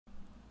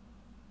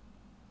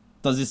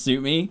Does this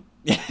suit me?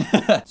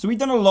 So we've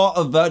done a lot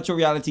of virtual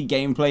reality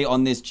gameplay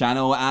on this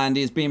channel, and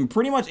it's been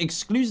pretty much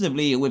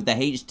exclusively with the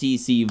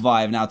HTC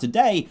Vive. Now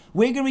today,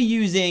 we're going to be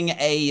using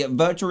a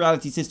virtual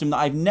reality system that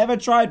I've never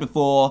tried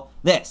before,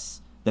 the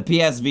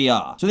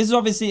PSVR. So this is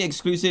obviously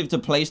exclusive to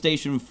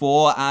PlayStation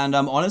 4, and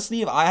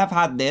honestly, I have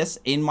had this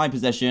in my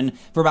possession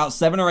for about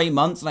 7 or 8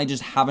 months, and I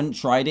just haven't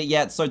tried it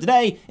yet. So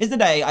today is the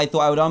day I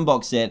thought I would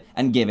unbox it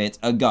and give it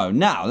a go.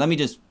 Now, let me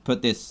just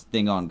put this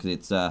thing on, because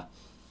it's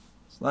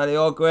slightly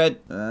awkward.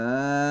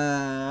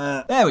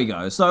 There we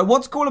go. So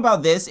what's cool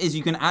about this is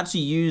you can actually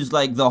use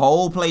like the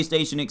whole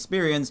PlayStation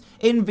experience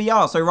in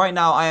VR. So right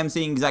now I am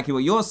seeing exactly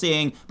what you're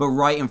seeing, but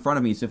right in front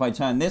of me. So if I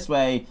turn this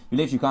way, you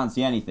literally can't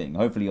see anything.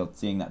 Hopefully you're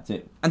seeing that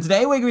too. And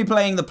today we're going to be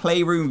playing the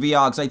Playroom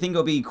VR, because I think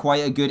it'll be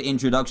quite a good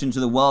introduction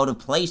to the world of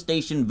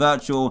PlayStation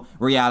virtual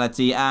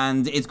reality.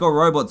 And it's got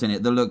robots in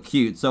it that look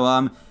cute. So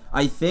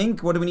I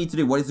think, what do we need to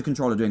do? What is the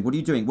controller doing? What are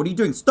you doing? What are you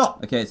doing?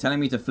 Stop! Okay, it's telling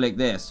me to flick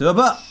this.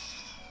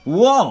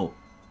 Whoa!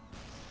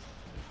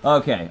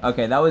 Okay,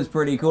 that was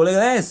pretty cool. Look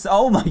at this.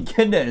 Oh my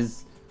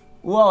goodness.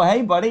 Whoa,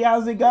 hey buddy,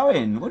 how's it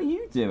going? What are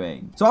you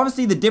doing? So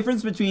obviously the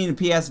difference between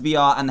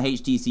PSVR and the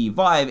HTC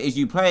Vive is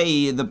you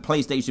play the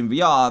PlayStation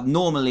VR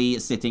normally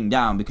sitting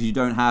down, because you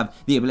don't have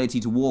the ability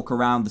to walk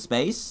around the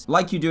space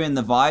like you do in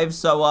the Vive.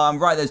 So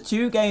right, there's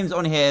 2 games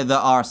on here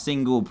that are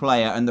single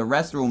player and the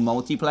rest are all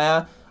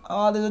multiplayer.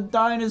 Oh, there's a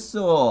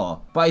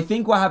dinosaur. But I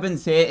think what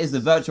happens here is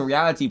the virtual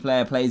reality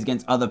player plays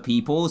against other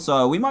people.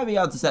 So we might be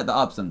able to set that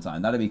up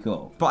sometime. That'd be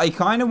cool. But I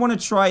kind of want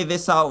to try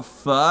this out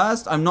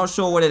first. I'm not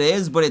sure what it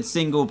is, but it's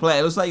single player.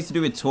 It looks like it's to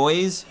do with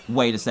toys.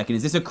 Wait a second.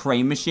 Is this a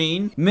crane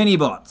machine?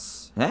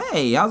 Mini-bots.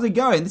 Hey, how's it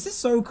going? This is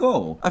so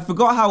cool. I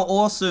forgot how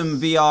awesome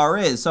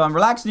VR is. So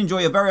relax and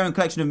enjoy your very own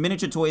collection of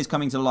miniature toys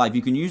coming to life.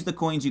 You can use the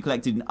coins you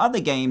collected in other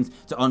games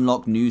to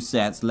unlock new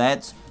sets.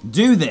 Let's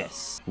do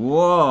this.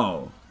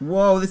 Whoa.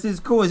 Whoa, this is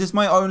cool. Is this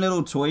my own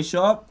little toy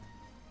shop?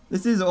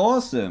 This is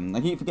awesome. I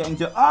keep forgetting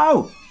to...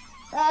 Oh!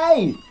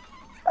 Hey!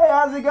 Hey,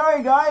 how's it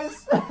going,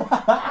 guys?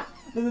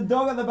 There's a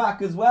dog at the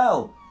back as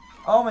well.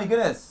 Oh my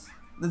goodness.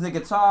 There's a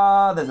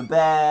guitar. There's a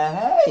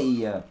bear.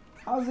 Hey!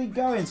 How's it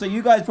going? So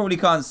you guys probably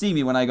can't see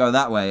me when I go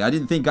that way. I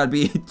didn't think I'd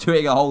be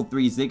doing a whole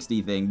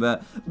 360 thing,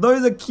 but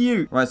those are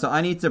cute. Right, so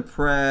I need to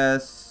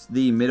press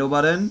the middle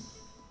button.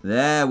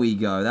 There we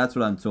go. That's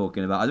what I'm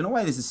talking about. I don't know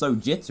why this is so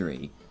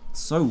jittery.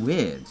 It's so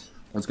weird.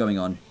 What's going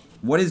on?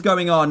 What is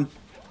going on?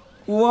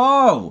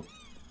 Whoa!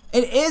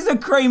 It is a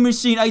crane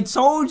machine. I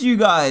told you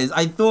guys.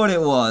 I thought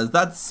it was.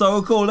 That's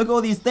so cool. Look at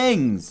all these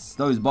things.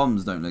 Those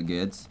bombs don't look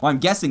good. Well, I'm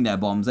guessing they're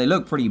bombs. They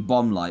look pretty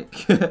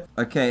bomb-like.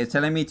 Okay, it's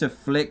telling me to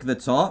flick the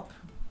top.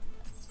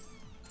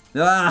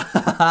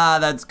 Ah,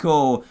 that's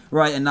cool.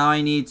 Right, and now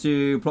I need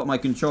to plot my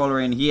controller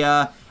in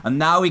here. And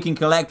now we can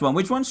collect one.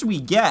 Which one should we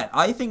get?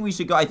 I think we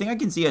should go... I think I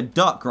can see a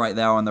duck right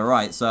there on the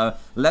right. So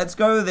let's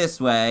go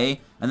this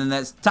way. And then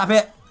let's tap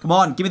it. Come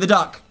on, give me the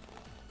duck.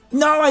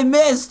 No, I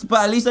missed,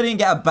 but at least I didn't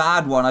get a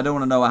bad one. I don't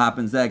want to know what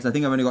happens there, because I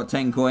think I've only got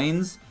 10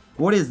 coins.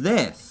 What is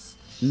this?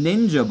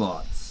 Ninja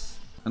bots.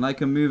 And I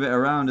can move it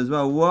around as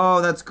well.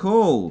 Whoa, that's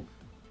cool.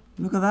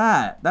 Look at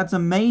that. That's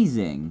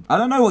amazing. I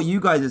don't know what you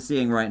guys are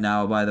seeing right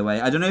now, by the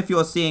way. I don't know if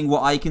you're seeing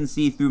what I can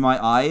see through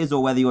my eyes,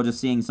 or whether you're just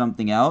seeing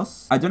something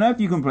else. I don't know if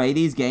you can play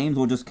these games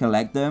or just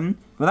collect them,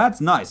 but that's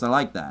nice. I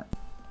like that.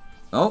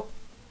 Oh,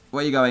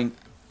 where are you going?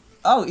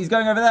 Oh, he's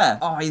going over there.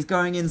 Oh, he's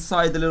going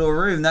inside the little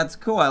room. That's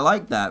cool. I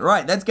like that.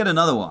 Right, let's get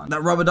another one.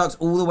 That rubber duck's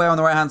all the way on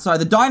the right-hand side.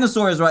 The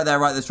dinosaur is right there.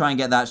 Right, let's try and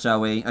get that, shall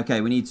we? Okay,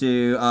 we need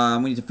to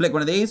flick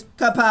one of these.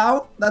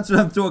 Kapow! That's what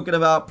I'm talking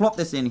about. Plop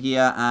this in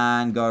here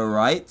and go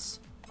right.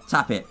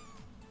 Tap it.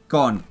 Go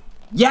on.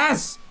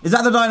 Yes! Is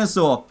that the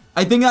dinosaur?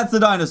 I think that's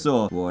the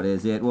dinosaur. What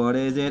is it? What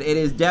is it? It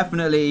is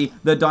definitely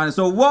the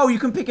dinosaur. Whoa, you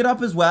can pick it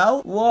up as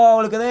well. Whoa,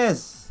 look at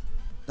this.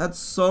 That's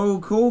so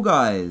cool,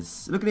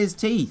 guys. Look at his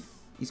teeth.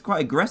 He's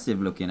quite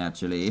aggressive looking,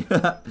 actually.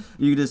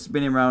 You can just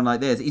spin him around like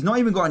this. He's not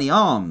even got any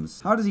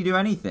arms. How does he do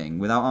anything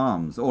without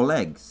arms or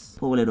legs?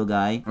 Poor little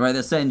guy. All right,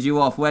 let's send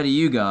you off. Where do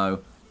you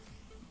go?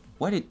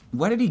 Where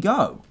did he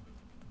go?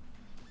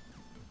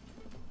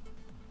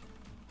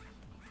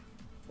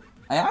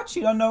 I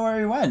actually don't know where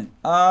he went.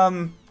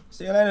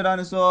 See you later,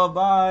 dinosaur.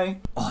 Bye.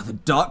 Oh, the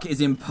duck is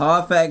in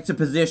perfect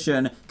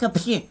position.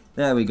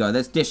 There we go.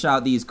 Let's dish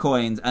out these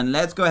coins and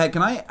let's go ahead.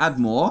 Can I add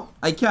more?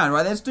 I can,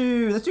 right? Let's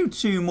do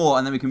 2 more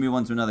and then we can move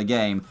on to another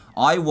game.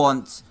 I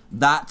want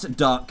that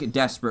duck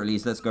desperately.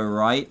 So let's go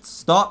right.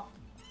 Stop.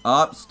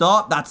 Up.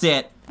 Stop. That's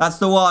it. That's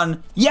the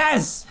one.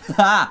 Yes!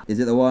 Is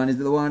it the one? Is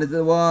it the one? Is it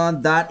the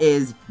one? That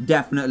is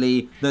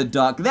definitely the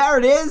duck. There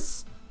it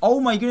is. Oh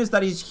my goodness,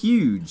 that is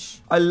huge.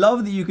 I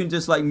love that you can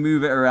just like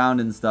move it around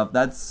and stuff.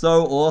 That's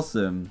so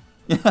awesome.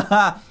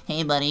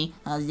 Hey buddy,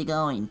 how's it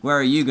going? Where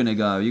are you gonna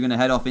go? You're gonna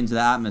head off into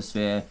the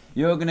atmosphere.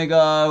 You're gonna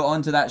go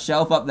onto that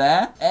shelf up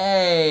there.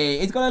 Hey,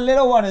 it's got a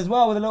little one as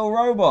well with a little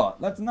robot.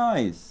 That's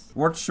nice.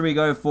 What should we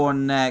go for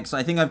next?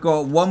 I think I've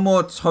got one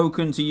more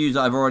token to use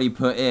that I've already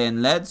put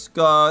in. Let's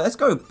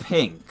go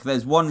pink.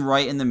 There's one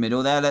right in the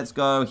middle there. Let's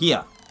go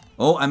here.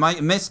 Oh, I might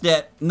have missed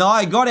it. No,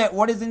 I got it.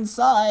 What is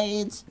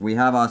inside? We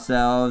have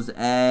ourselves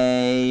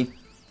a...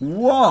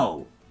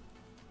 Whoa.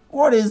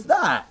 What is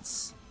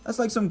that? That's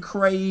like some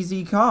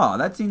crazy car.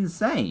 That's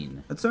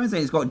insane. That's so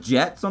insane. It's got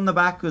jets on the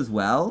back as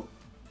well.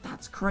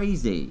 That's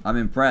crazy. I'm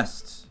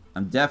impressed.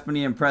 I'm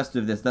definitely impressed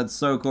with this. That's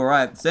so cool.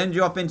 Right, send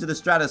you off into the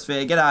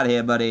stratosphere. Get out of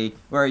here, buddy.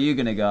 Where are you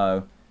gonna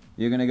go?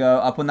 You're gonna go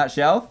up on that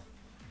shelf?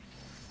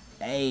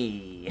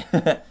 Hey.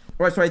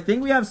 Right, so I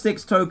think we have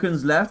 6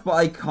 tokens left, but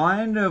I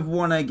kind of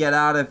want to get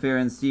out of here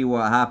and see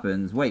what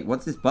happens. Wait,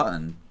 what's this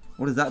button?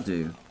 What does that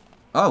do?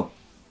 Oh.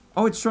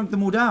 Oh, it shrunk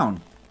them all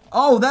down.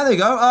 Oh, there they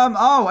go.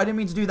 Oh, I didn't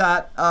mean to do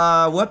that.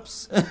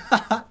 Whoops.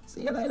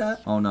 See you later.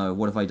 Oh no,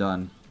 what have I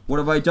done? What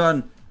have I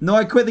done? No,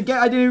 I quit the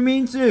game. I didn't even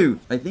mean to.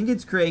 I think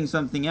it's creating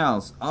something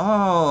else.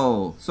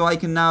 Oh, so I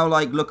can now,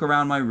 like, look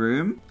around my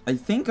room? I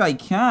think I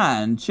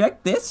can.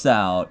 Check this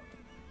out.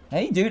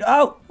 Hey, dude.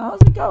 Oh,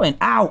 how's it going?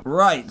 Ow.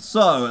 Right,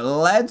 so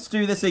let's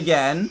do this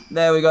again.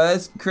 There we go.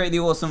 Let's create the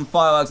awesome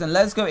fireworks. And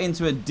let's go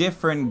into a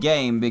different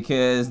game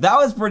because that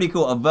was pretty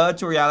cool. A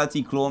virtual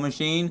reality claw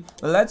machine.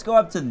 But let's go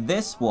up to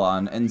this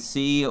one and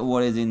see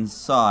what is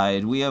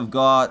inside. We have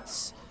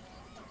got...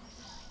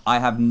 I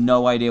have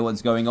no idea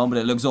what's going on, but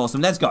it looks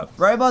awesome. Let's go.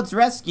 Robots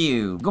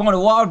rescue. Go on a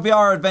wild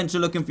VR adventure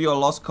looking for your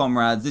lost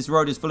comrades. This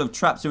road is full of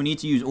traps, so we need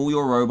to use all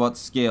your robot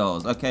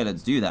skills. Okay,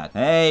 let's do that.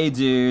 Hey,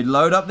 dude.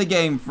 Load up the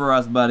game for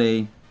us,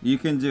 buddy. You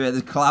can do it.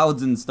 There's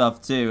clouds and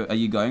stuff, too. Are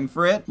you going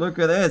for it? Look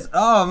at this.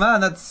 Oh,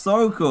 man. That's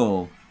so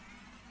cool.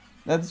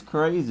 That's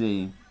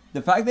crazy.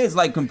 The fact that it's,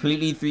 like,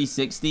 completely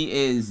 360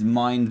 is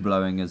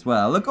mind-blowing as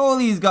well. Look at all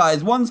these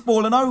guys. One's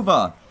fallen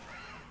over.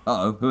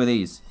 Uh-oh. Who are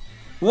these?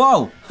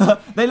 Whoa,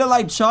 they look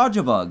like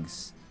charger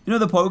bugs. You know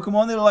the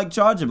Pokemon? They look like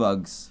charger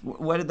bugs.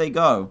 Where did they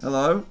go?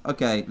 Hello?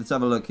 Okay, let's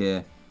have a look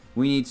here.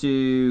 We need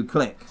to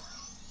click.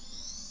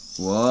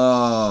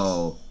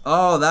 Whoa.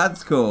 Oh,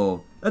 that's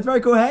cool. That's very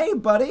cool. Hey,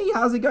 buddy,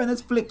 how's it going?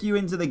 Let's flick you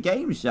into the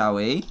game, shall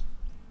we?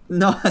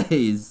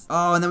 Nice.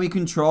 Oh, and then we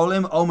control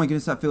him. Oh my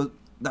goodness,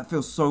 that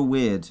feels so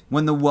weird.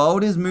 When the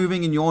world is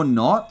moving and you're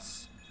not.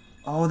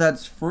 Oh,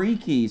 that's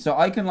freaky. So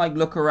I can like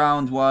look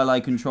around while I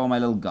control my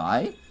little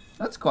guy.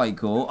 That's quite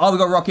cool. Oh, we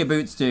got rocket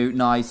boots too.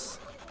 Nice.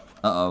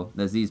 Uh-oh.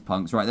 There's these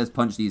punks. Right, let's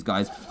punch these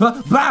guys.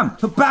 Bam!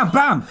 Bam!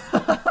 Bam!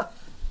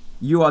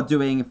 You are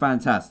doing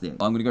fantastic.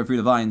 I'm going to go through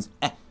the vines.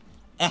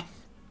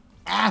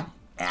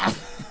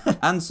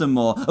 And some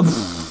more.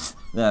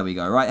 There we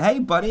go. Right. Hey,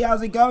 buddy.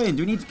 How's it going?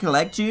 Do we need to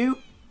collect you?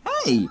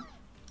 Hey.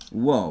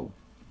 Whoa.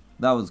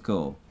 That was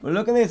cool. But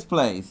look at this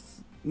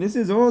place. This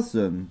is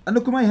awesome. And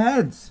look at my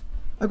heads.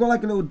 I got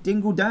like a little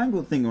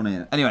dingle-dangle thing on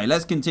it. Anyway,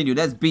 let's continue.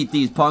 Let's beat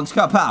these punks.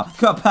 Kapow!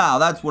 Kapow!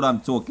 That's what I'm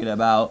talking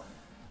about.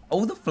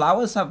 Oh, the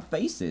flowers have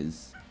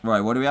faces.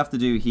 Right, what do we have to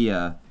do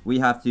here? We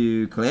have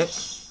to click.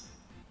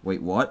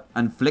 Wait, what?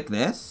 And flick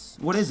this?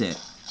 What is it?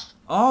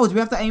 Oh, do we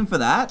have to aim for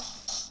that?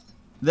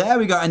 There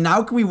we go. And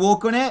now can we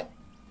walk on it?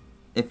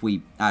 If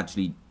we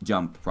actually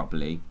jump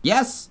properly.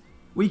 Yes!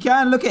 We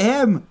can! Look at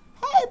him!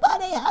 Hey,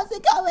 buddy, how's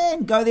it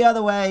going? Go the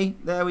other way.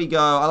 There we go.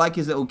 I like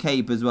his little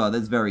cape as well.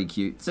 That's very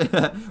cute.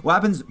 What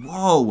happens?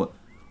 Whoa.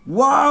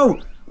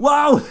 Whoa.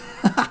 Whoa.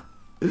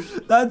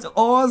 That's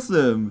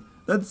awesome.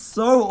 That's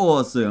so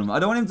awesome. I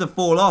don't want him to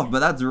fall off, but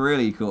that's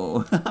really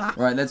cool.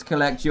 Right, let's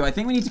collect you. I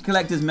think we need to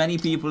collect as many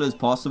people as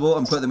possible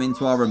and put them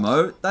into our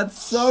remote. That's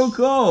so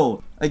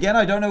cool. Again,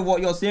 I don't know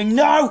what you're seeing.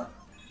 No!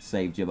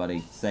 Saved you,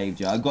 buddy.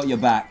 Saved you. I got your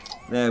back.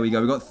 There we go.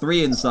 We've got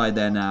 3 inside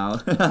there now.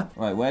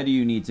 Right, where do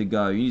you need to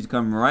go? You need to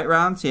come right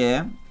round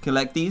here.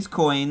 Collect these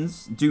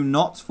coins. Do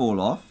not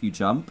fall off, you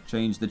chump.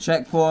 Change the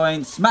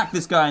checkpoint. Smack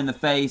this guy in the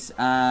face.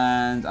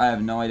 And I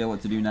have no idea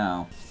what to do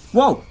now.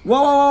 Whoa.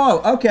 Whoa,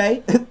 whoa, whoa.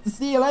 Okay.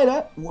 See you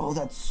later. Whoa,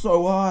 that's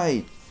so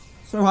high.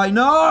 So high.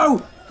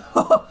 No!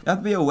 You have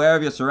to be aware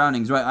of your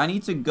surroundings. Right, I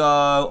need to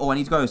go... Oh, I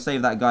need to go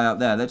save that guy up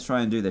there. Let's try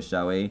and do this,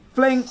 shall we?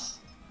 Fling.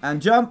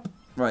 And jump.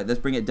 Right, let's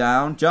bring it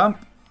down.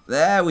 Jump.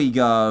 There we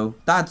go.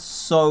 That's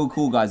so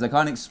cool, guys. I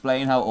can't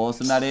explain how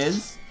awesome that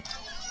is.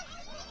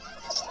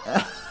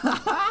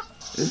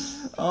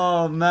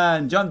 Oh,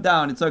 man. Jump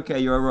down. It's okay.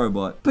 You're a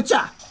robot.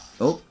 Pacha!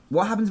 Oh,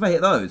 what happens if I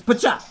hit those?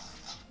 Pacha!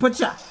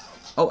 Pacha!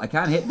 Oh, I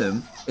can't hit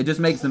them. It just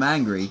makes them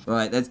angry. All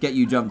right, let's get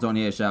you jumped on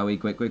here, shall we?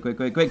 Quick, quick, quick,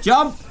 quick, quick.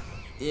 Jump!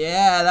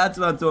 Yeah, that's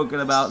what I'm talking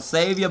about.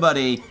 Save your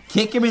buddy.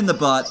 Kick him in the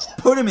butt.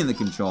 Put him in the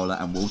controller,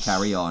 and we'll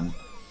carry on.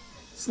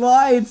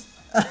 Slides!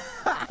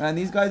 And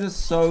these guys are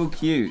so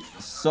cute.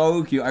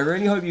 So cute. I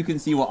really hope you can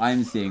see what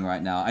I'm seeing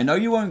right now. I know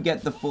you won't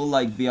get the full,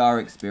 like,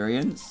 VR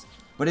experience,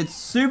 but it's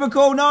super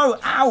cool. No!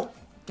 Ow!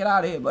 Get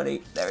out of here,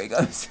 buddy. There he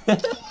goes.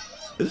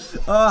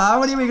 Oh, how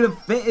many are we going to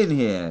fit in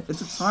here?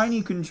 It's a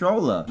tiny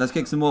controller. Let's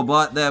kick some more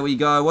butt. There we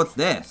go. What's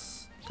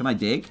this? Can I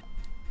dig?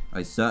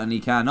 I certainly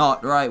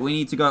cannot. Right, we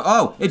need to go.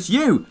 Oh, it's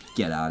you.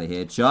 Get out of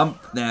here,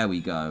 chump. There we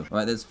go.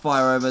 Right, let's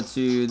fire over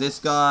to this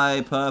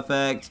guy.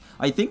 Perfect.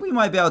 I think we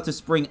might be able to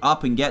spring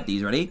up and get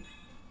these. Ready?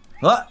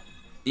 Huh?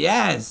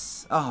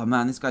 Yes. Oh,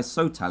 man, this guy's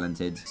so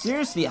talented.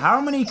 Seriously, how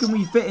many can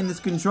we fit in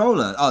this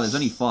controller? Oh, there's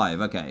only 5.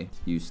 Okay.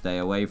 You stay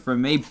away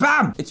from me.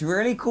 Bam! It's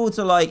really cool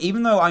to, like,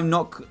 even though I'm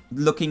not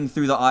looking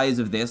through the eyes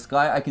of this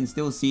guy, I can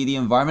still see the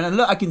environment. And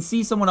look, I can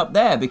see someone up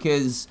there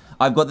because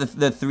I've got the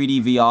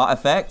 3D VR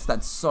effect.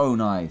 That's so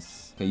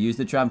nice. Okay, use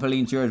the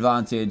trampoline to your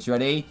advantage.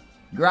 Ready?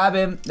 Grab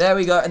him. There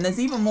we go. And there's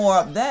even more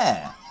up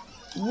there.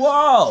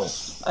 Whoa!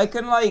 I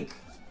can, like,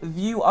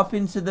 view up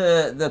into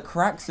the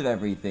cracks of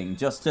everything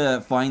just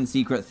to find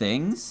secret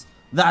things.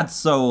 That's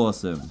so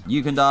awesome.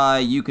 You can die.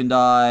 You can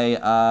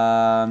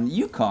die.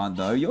 You can't,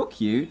 though. You're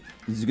cute.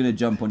 This is going to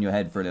jump on your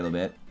head for a little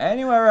bit.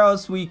 Anywhere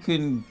else we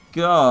can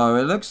go?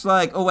 It looks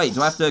like... Oh, wait.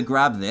 Do I have to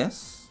grab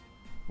this?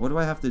 What do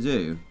I have to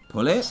do?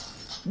 Pull it?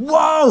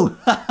 Whoa!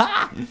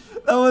 That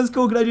was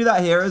cool. Can I do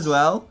that here as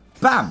well?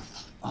 Bam!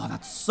 Oh,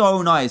 that's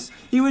so nice.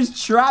 He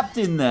was trapped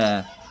in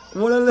there.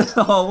 What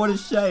a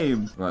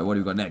shame. Right, what do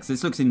we got next?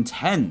 This looks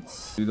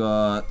intense. We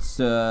got,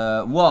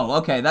 whoa,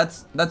 okay,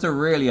 that's a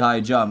really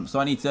high jump. So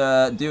I need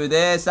to do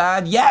this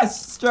and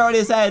yes, straight on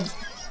his head.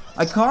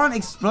 I can't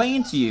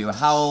explain to you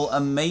how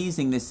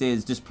amazing this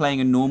is just playing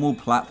a normal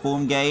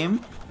platform game,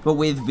 but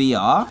with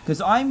VR.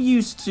 Because I'm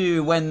used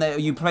to when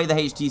you play the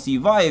HTC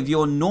Vive,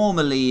 you're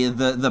normally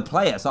the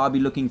player. So I'll be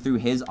looking through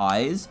his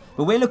eyes.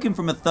 But we're looking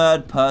from a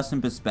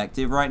third-person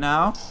perspective right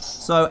now.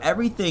 So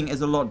everything is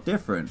a lot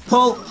different.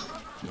 Pull.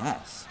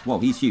 Yes. Whoa,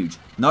 he's huge.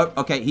 Nope.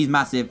 Okay, he's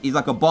massive. He's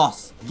like a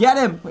boss. Get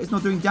him. Wait, it's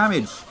not doing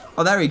damage.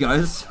 Oh, there he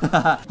goes.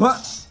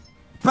 What?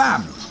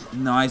 Bam.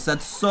 Nice.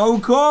 That's so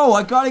cool.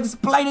 I can't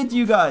explain it to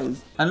you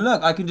guys. And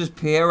look, I can just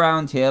peer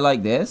around here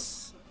like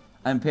this.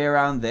 And peer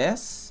around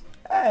this.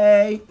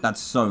 Hey.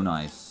 That's so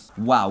nice.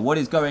 Wow, what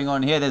is going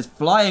on here? There's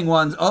flying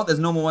ones. Oh, there's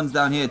normal ones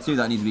down here too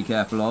that I need to be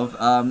careful of.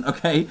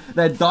 Okay.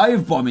 They're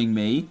dive bombing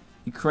me.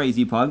 You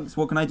crazy punks.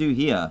 What can I do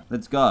here?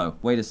 Let's go.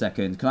 Wait a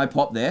second. Can I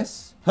pop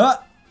this? Huh.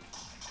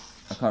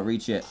 I can't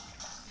reach it.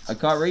 I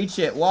can't reach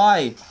it.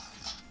 Why?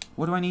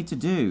 What do I need to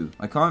do?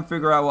 I can't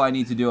figure out what I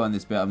need to do on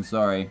this bit. I'm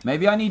sorry.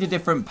 Maybe I need a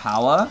different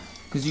power.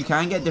 Because you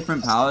can get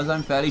different powers,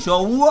 I'm fairly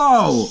sure.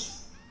 Whoa!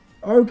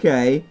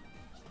 Okay.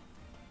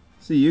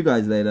 See you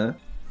guys later.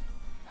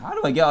 How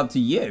do I get up to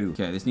you?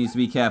 Okay, this needs to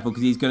be careful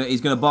because he's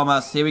gonna bomb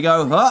us. Here we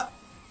go. Huh?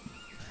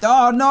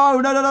 Oh, no.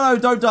 No.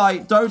 Don't die.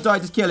 Don't die.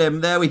 Just kill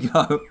him. There we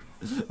go.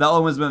 That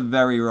almost went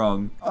very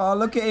wrong. Oh,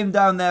 look at him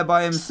down there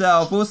by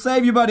himself. We'll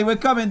save you, buddy. We're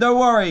coming. Don't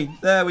worry.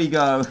 There we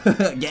go.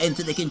 Get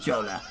into the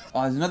controller.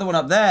 Oh, there's another one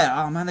up there.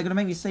 Oh, man, they're going to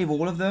make me save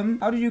all of them.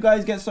 How did you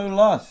guys get so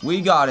lost?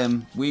 We got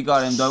him. We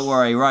got him. Don't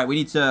worry. Right, we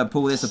need to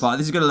pull this apart.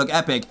 This is going to look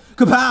epic.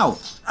 Kapow!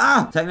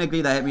 Ah!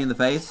 Technically, they hit me in the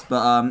face,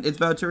 but it's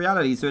virtual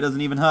reality, so it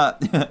doesn't even hurt.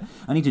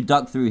 I need to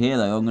duck through here,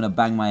 though. I'm going to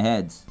bang my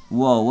head.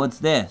 Whoa, what's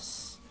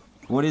this?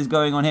 What is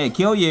going on here?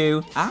 Kill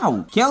you.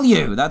 Ow. Kill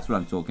you. That's what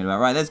I'm talking about.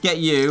 Right, let's get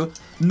you.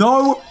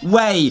 No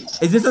way.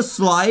 Is this a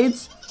slide?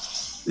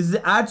 This is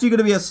actually going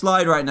to be a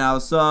slide right now.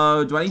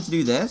 So, do I need to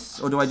do this?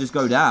 Or do I just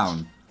go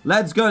down?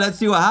 Let's go. Let's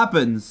see what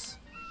happens.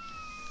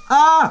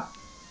 Ah!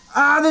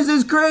 Ah, this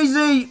is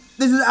crazy.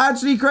 This is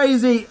actually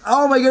crazy.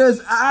 Oh, my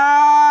goodness.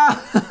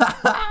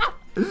 Ah!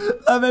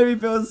 That made me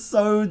feel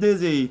so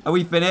dizzy. Are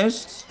we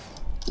finished?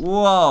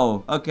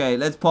 Whoa. Okay,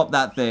 let's pop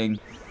that thing.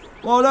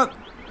 Whoa, look.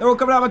 They're all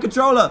coming out of my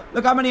controller.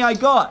 Look how many I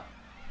got.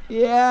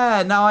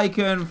 Yeah, now I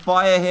can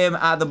fire him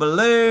at the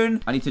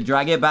balloon. I need to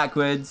drag it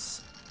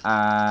backwards.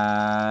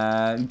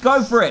 And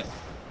go for it.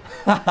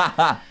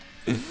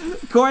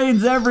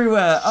 Coins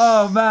everywhere.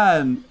 Oh,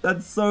 man.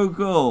 That's so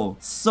cool.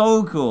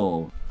 So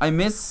cool. I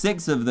missed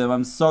 6 of them.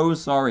 I'm so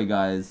sorry,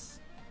 guys.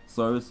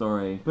 So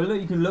sorry. But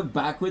look, you can look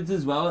backwards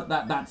as well at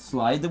that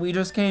slide that we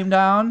just came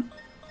down.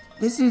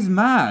 This is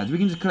mad. We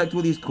can just collect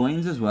all these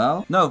coins as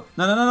well. No.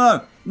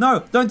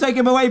 No, don't take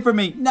him away from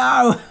me.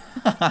 No.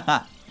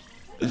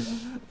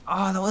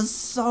 Oh, that was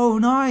so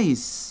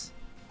nice.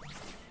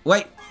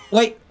 Wait.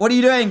 What are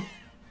you doing?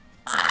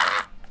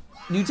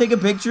 Did you take a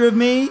picture of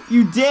me?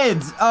 You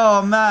did.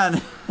 Oh,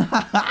 man.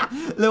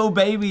 Little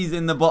babies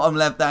in the bottom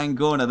left-hand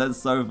corner.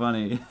 That's so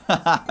funny.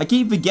 I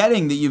keep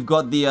forgetting that you've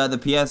got the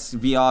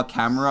PSVR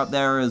camera up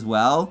there as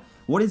well.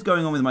 What is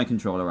going on with my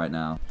controller right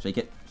now? Shake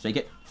it. Shake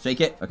it. Shake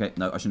it. Okay,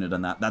 no, I shouldn't have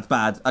done that. That's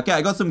bad. Okay,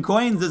 I got some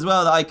coins as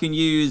well that I can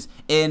use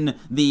in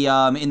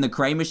the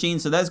crane machine.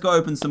 So let's go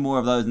open some more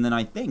of those, and then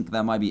I think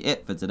that might be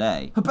it for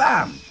today.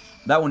 Bam!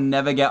 That will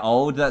never get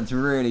old. That's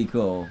really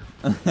cool.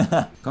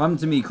 Come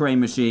to me, crane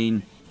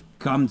machine.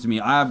 Come to me.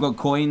 I've got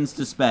coins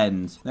to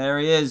spend. There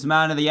he is,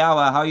 man of the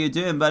hour. How you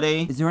doing,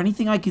 buddy? Is there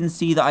anything I can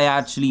see that I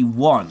actually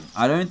want?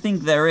 I don't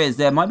think there is.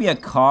 There might be a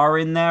car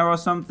in there or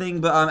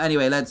something. But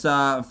anyway, let's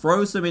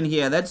throw some in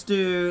here. Let's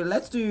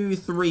do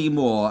 3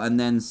 more and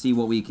then see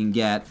what we can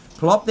get.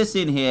 Plop this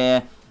in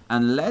here.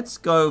 And let's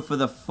go for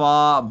the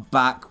far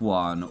back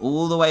one.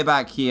 All the way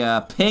back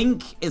here.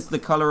 Pink is the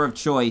color of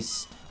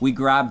choice. We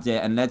grabbed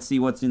it, and let's see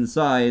what's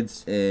inside.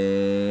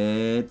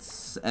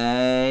 It's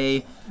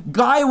a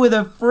guy with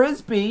a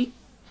frisbee.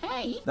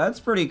 Hey. That's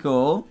pretty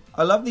cool.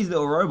 I love these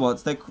little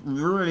robots. They're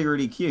really,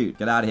 really cute.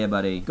 Get out of here,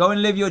 buddy. Go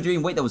and live your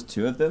dream. Wait, there was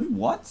 2 of them?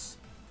 What?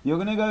 You're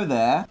gonna go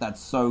there.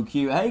 That's so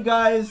cute. Hey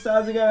guys,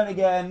 how's it going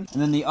again?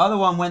 And then the other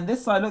one went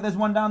this side. Look, there's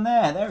one down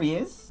there. There he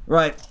is.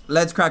 Right,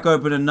 let's crack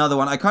open another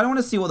one. I kind of want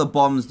to see what the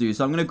bombs do,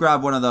 so I'm gonna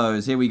grab one of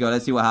those. Here we go.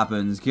 Let's see what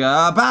happens.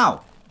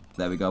 Pow!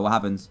 There we go. What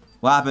happens?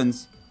 What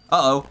happens?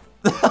 Uh-oh.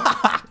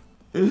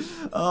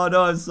 Oh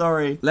no, I'm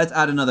sorry. Let's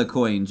add another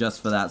coin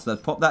just for that. So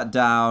let's pop that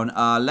down.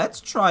 Let's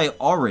try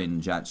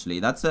orange, actually.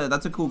 That's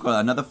a cool color.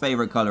 Another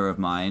favorite color of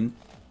mine.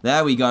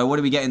 There we go. What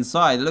do we get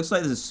inside? It looks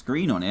like there's a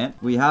screen on it.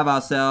 We have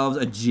ourselves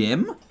a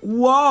gym.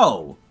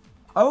 Whoa.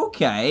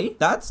 Okay.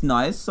 That's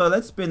nice. So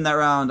let's spin that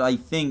around, I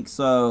think.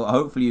 So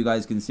hopefully you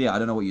guys can see it. I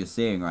don't know what you're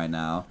seeing right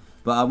now.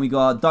 But we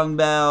got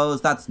dumbbells.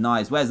 That's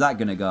nice. Where's that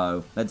going to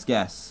go? Let's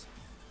guess.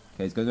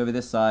 Okay, it's going over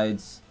this side.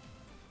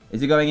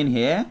 Is it going in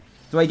here?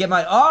 Do I get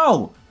my...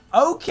 Oh!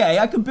 Okay,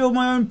 I can build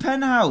my own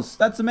penthouse.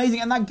 That's amazing.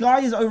 And that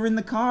guy is over in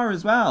the car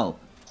as well.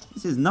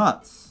 This is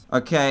nuts.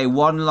 Okay,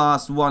 one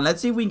last one.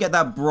 Let's see if we can get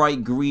that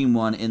bright green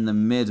one in the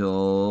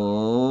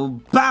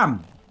middle.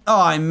 Bam!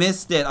 Oh, I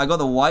missed it. I got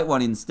the white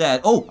one instead.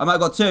 Oh, I might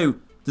have got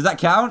two. Does that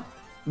count?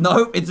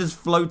 No, it's just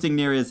floating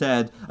near his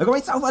head. I got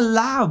myself a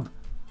lab.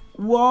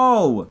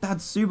 Whoa.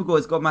 That's super cool.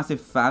 It's got a massive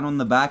fan on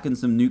the back and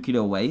some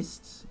nuclear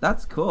waste.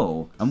 That's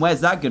cool. And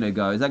where's that going to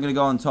go? Is that going to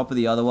go on top of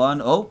the other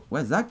one? Oh,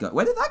 where's that go?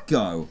 Where did that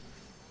go?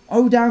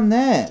 Oh, down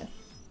there.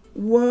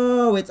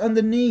 Whoa, it's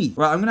underneath.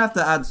 Right, I'm going to have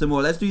to add some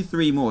more. Let's do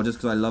 3 more just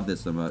because I love this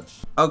so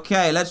much.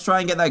 Okay, let's try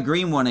and get that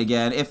green one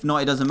again. If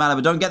not, it doesn't matter.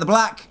 But don't get the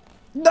black.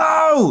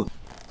 No!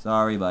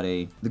 Sorry,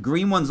 buddy. The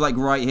green one's like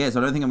right here, so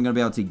I don't think I'm going to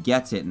be able to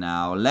get it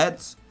now.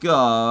 Let's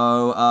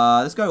go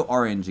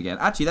orange again.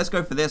 Actually, let's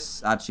go for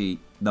this. Actually,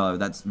 no,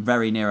 that's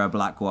very near a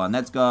black one.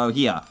 Let's go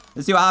here.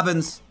 Let's see what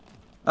happens.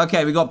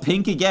 Okay, we got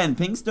pink again.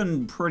 Pink's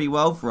done pretty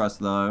well for us,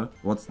 though.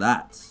 What's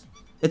that?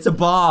 It's a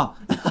bar.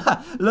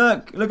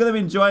 Look at them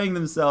enjoying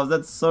themselves.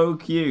 That's so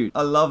cute.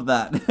 I love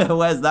that.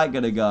 Where's that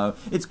gonna go?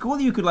 It's cool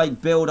that you could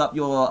like build up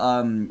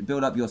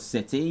your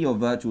city, your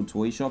virtual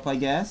toy shop, I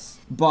guess,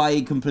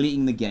 by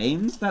completing the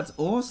games. That's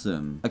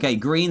awesome. Okay,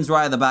 green's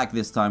right at the back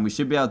this time. We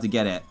should be able to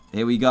get it.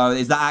 Here we go.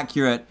 Is that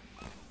accurate?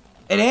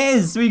 It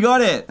is! We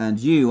got it! And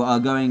you are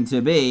going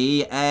to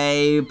be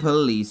a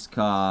police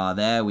car.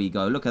 There we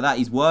go. Look at that.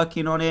 He's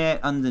working on it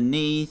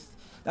underneath.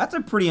 That's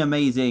a pretty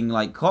amazing,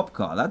 like, cop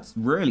car. That's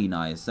really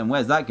nice. And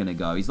where's that going to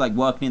go? He's, like,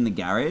 working in the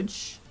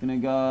garage. Gonna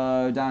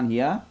go down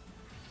here.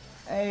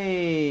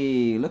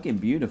 Hey, looking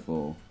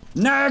beautiful.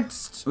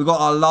 Next! We got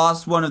our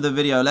last one of the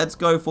video. Let's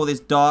go for this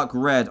dark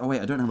red. Oh,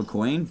 wait, I don't have a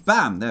coin.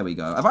 Bam! There we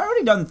go. Have I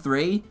already done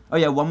 3? Oh,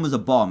 yeah, 1 was a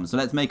bomb. So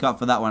let's make up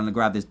for that one and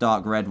grab this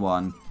dark red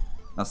one.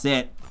 That's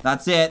it.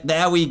 That's it.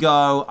 There we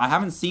go. I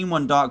haven't seen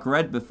one dark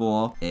red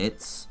before.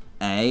 It's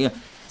a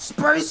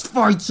space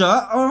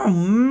fighter. Oh,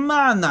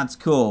 man, that's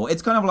cool.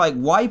 It's kind of like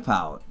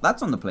Wipeout.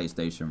 That's on the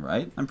PlayStation,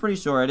 right? I'm pretty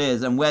sure it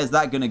is. And where's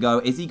that going to go?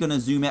 Is he going to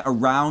zoom it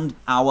around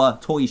our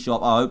toy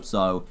shop? I hope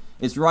so.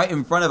 It's right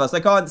in front of us. I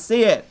can't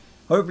see it.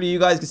 Hopefully you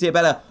guys can see it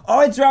better. Oh,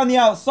 it's around the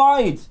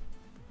outside.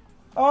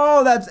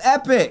 Oh, that's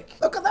epic.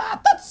 Look at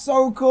that. That's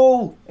so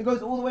cool. It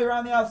goes all the way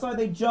around the outside.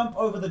 They jump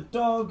over the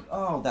dog.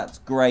 Oh, that's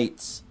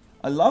great.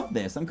 I love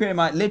this. I'm creating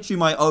literally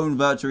my own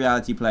virtual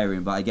reality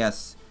playroom, but I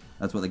guess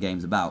that's what the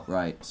game's about,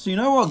 right? So you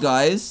know what,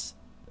 guys?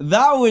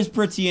 That was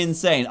pretty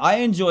insane. I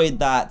enjoyed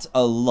that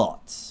a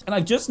lot. And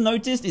I've just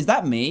noticed, is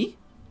that me?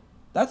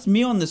 That's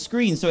me on the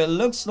screen, so it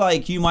looks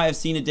like you might have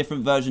seen a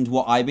different version to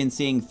what I've been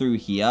seeing through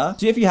here.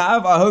 So if you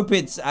have, I hope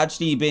it's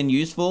actually been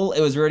useful.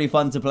 It was really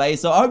fun to play,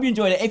 so I hope you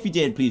enjoyed it. If you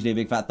did, please leave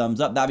a big fat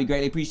thumbs up. That'd be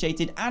greatly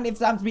appreciated. And if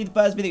this happens to be the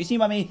first video you've seen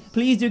by me,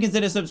 please do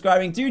consider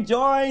subscribing to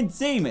join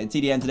Team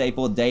TDM today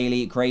for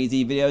daily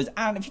crazy videos.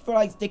 And if you feel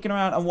like sticking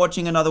around and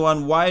watching another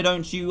one, why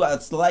don't you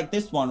select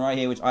this one right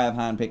here, which I have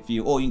handpicked for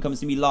you, or you can come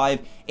see me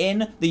live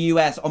in the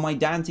US on my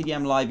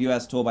DanTDM live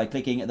US tour by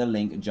clicking the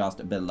link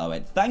just below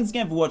it. Thanks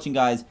again for watching,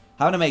 guys.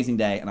 Have an amazing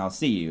day, and I'll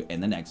see you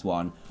in the next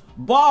one.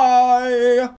 Bye!